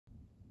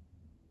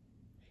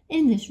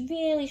In this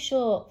really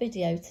short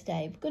video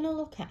today, we're going to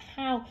look at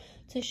how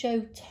to show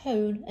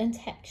tone and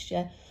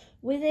texture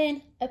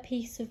within a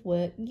piece of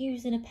work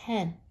using a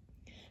pen.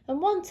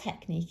 And one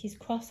technique is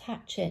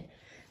cross-hatching.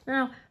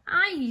 Now,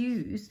 I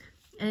use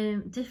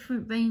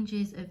different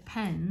ranges of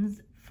pens,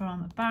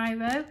 from a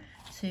biro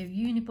to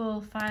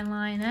uniball fine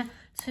liner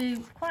to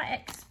quite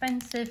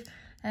expensive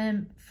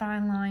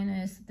fine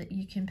liners that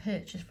you can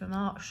purchase from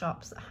art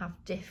shops that have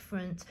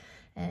different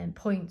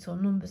points or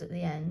numbers at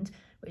the end,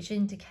 which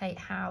indicate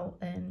how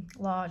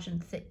large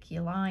and thick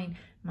your line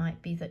might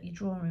be that you're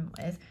drawing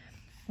with.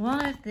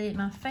 One of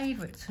my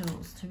favourite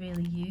tools to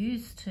really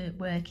use to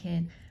work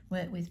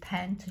with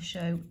pen to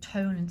show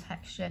tone and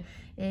texture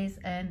is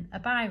a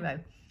biro.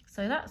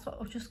 So that's what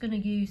we're just going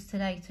to use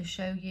today to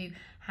show you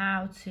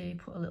how to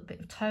put a little bit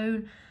of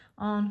tone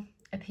on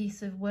a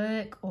piece of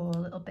work or a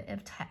little bit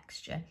of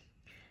texture.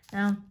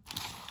 Now,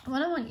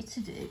 what I want you to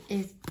do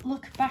is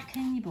look back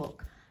in your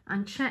book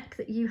and check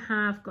that you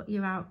have got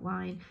your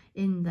outline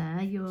in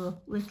there, your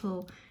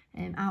little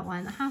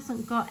outline that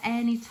hasn't got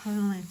any tone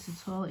on it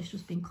at all. It's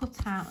just been cut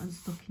out and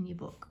stuck in your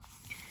book.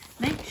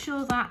 Make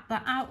sure that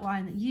the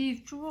outline that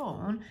you've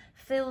drawn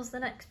fills the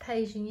next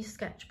page in your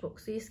sketchbook.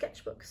 So your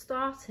sketchbook is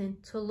starting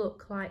to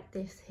look like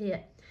this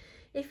here.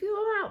 If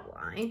your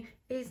outline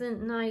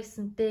isn't nice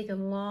and big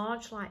and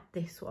large like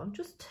this one,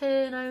 just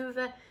turn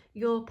over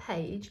your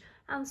page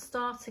and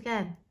start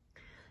again.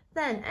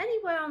 Then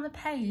anywhere on the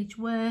page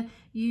where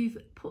you've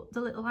put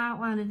the little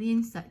outline of the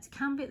insect, it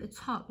can be at the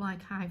top like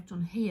I've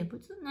done here, but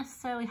it doesn't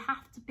necessarily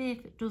have to be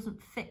if it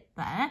doesn't fit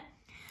there. I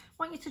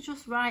want you to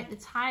just write the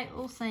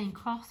title saying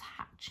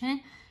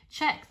cross-hatching.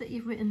 Check that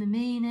you've written the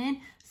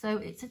meaning. So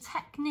it's a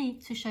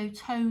technique to show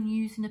tone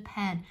using a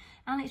pen,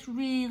 and it's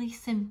really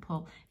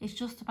simple. It's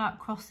just about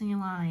crossing your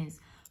lines.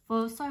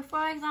 So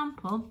for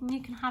example,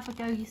 you can have a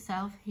go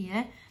yourself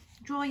here.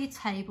 Draw your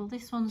table.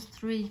 This one's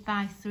 3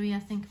 by 3, I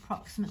think,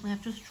 approximately.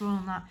 I've just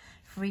drawn that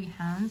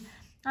freehand.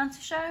 And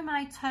to show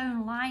my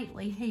tone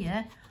lightly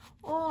here,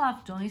 all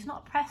I've done is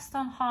not pressed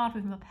on hard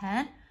with my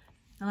pen,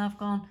 and I've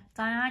gone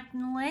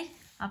diagonally,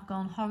 I've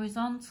gone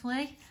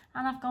horizontally,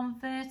 and I've gone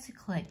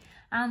vertically.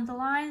 And the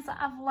lines that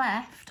I've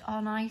left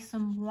are nice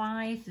and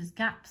wide. There's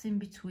gaps in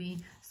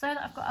between so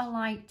that I've got a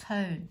light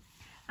tone.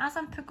 As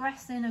I'm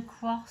progressing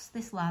across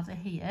this ladder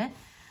here,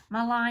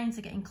 my lines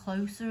are getting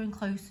closer and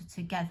closer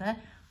together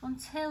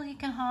until you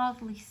can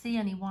hardly see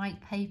any white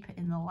paper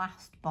in the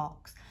last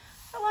box.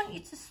 I want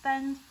you to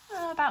spend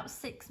about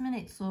 6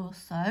 minutes or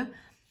so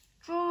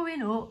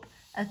drawing up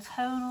a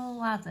tonal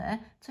ladder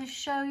to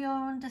show your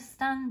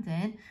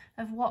understanding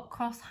of what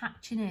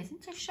cross-hatching is,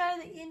 and to show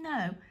that you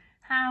know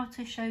how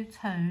to show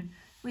tone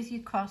with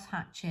your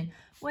cross-hatching,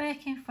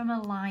 working from a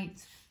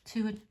light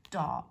to a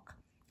dark.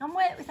 And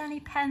work with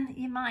any pen that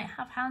you might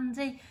have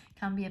handy. It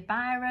can be a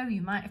biro,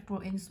 you might have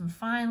brought in some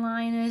fine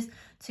liners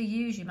to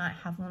use, you might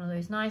have one of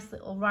those nice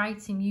little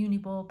writing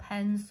uniball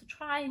pens, so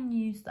try and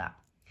use that.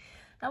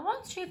 Now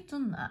once you've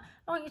done that,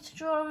 I want you to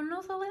draw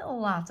another little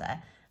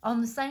ladder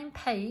on the same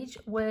page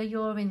where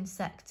your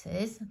insect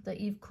is that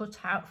you've cut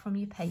out from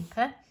your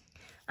paper.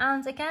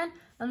 And again,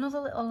 another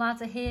little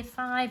ladder here,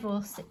 5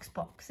 or 6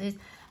 boxes.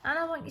 And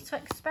I want you to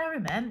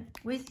experiment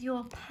with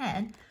your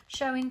pen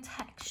showing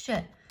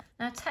texture.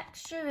 Now,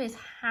 texture is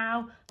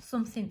how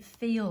something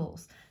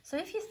feels. So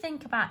if you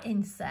think about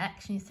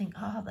insects and you think,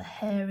 oh, the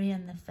hairy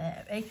and the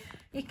furry,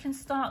 you can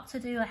start to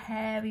do a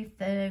hairy,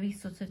 furry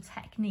sort of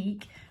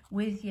technique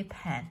with your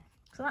pen.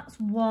 So that's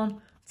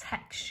one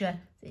texture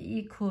that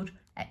you could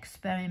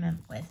experiment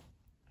with.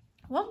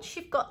 Once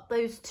you've got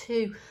those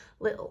 2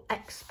 little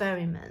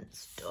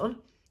experiments done,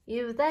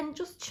 you then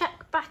just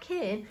check back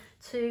in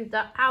to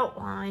that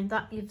outline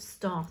that you've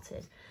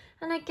started.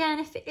 And again,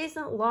 if it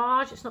isn't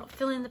large, it's not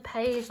filling the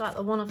page like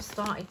the one I've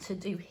started to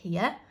do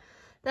here,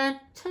 then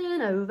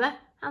turn over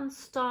and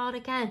start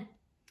again.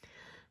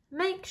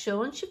 Make sure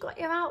once you've got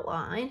your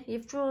outline,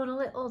 you've drawn a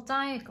little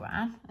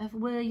diagram of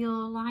where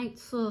your light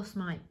source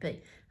might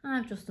be.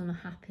 I've just done a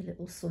happy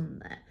little sun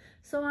there.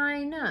 So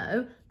I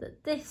know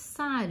that this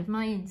side of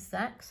my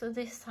insect, so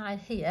this side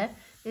here,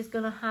 is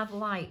going to have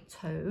light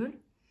tone.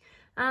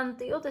 And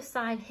the other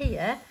side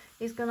here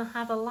is going to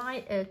have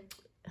a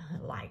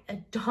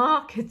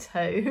darker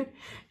tone,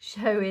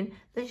 showing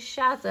the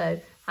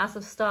shadow as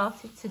I've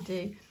started to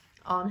do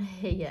on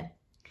here.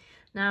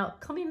 Now,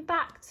 coming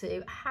back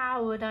to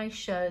how would I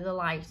show the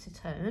lighter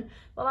tone?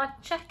 Well, I'd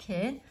check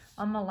in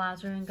on my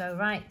ladder and go,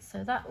 right,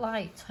 so that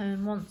light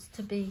tone wants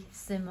to be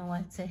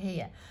similar to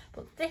here.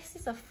 But this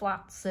is a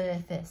flat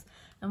surface,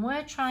 and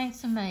we're trying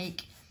to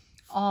make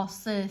our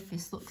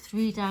surface look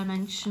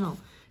 3-dimensional,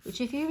 which,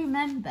 if you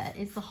remember,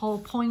 is the whole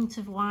point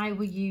of why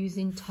we're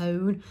using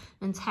tone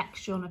and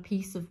texture on a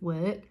piece of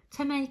work,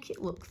 to make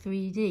it look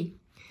 3D.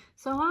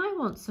 So I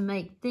want to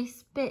make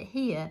this bit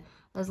here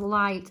as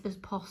light as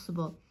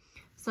possible.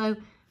 So, and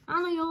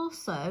I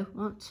also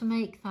want to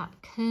make that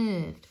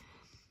curved,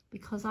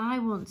 because I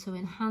want to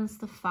enhance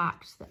the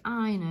fact that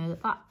I know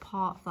that that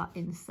part of that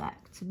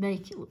insect, to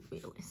make it look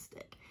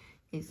realistic,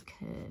 is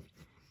curved.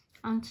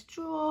 And to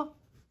draw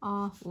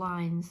our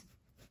lines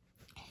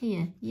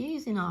here,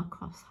 using our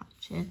cross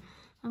hatching,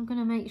 I'm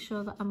going to make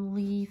sure that I'm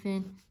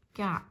leaving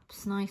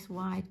gaps, nice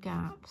wide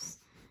gaps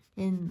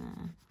in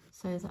there,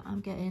 so that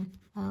I'm getting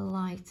a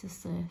lighter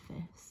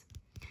surface.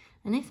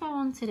 And if I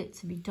wanted it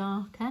to be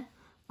darker,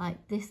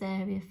 like this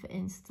area for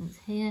instance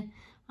here,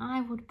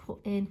 I would put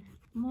in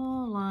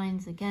more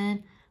lines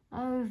again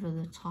over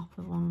the top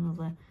of one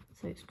another,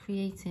 so it's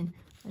creating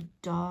a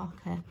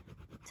darker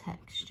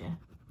texture,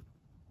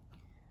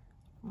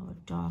 or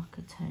a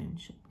darker tone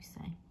should we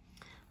say.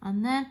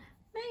 And then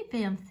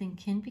maybe I'm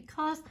thinking,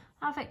 because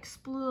I've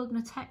explored my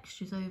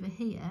textures over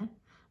here,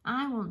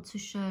 I want to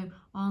show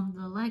on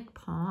the leg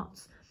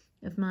parts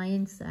of my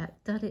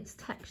insect that it's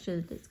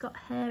textured, it's got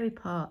hairy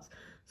parts.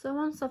 So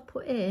once I've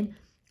put in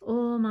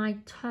all my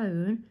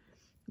tone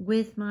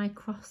with my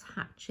cross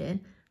hatching,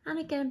 and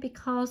again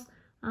because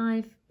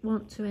I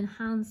want to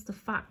enhance the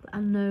fact that I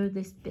know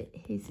this bit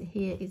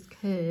here is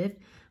curved,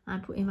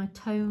 I'm putting my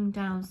tone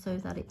down so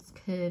that it's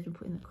curved and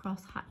putting the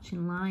cross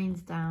hatching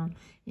lines down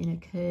in a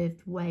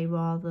curved way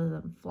rather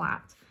than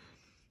flat.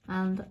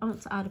 And I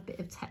want to add a bit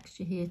of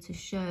texture here to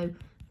show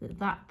that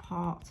that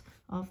part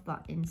of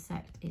that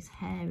insect is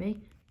hairy.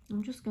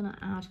 I'm just going to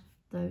add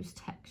those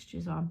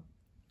textures on.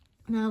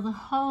 Now the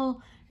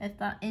whole of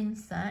that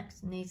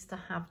insect needs to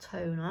have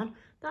tone on.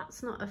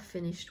 That's not a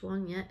finished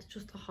one yet, it's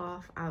just a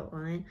half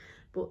outline,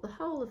 but the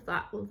whole of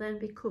that will then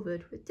be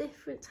covered with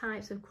different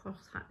types of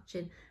cross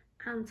hatching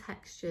and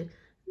texture.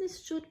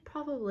 This should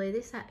probably,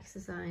 this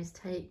exercise,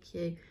 take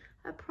you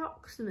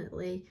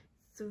approximately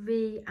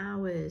 3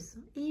 hours,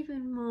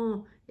 even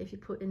more if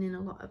you're putting in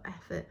a lot of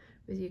effort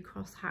with your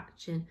cross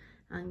hatching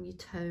and your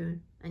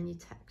tone and your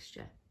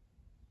texture.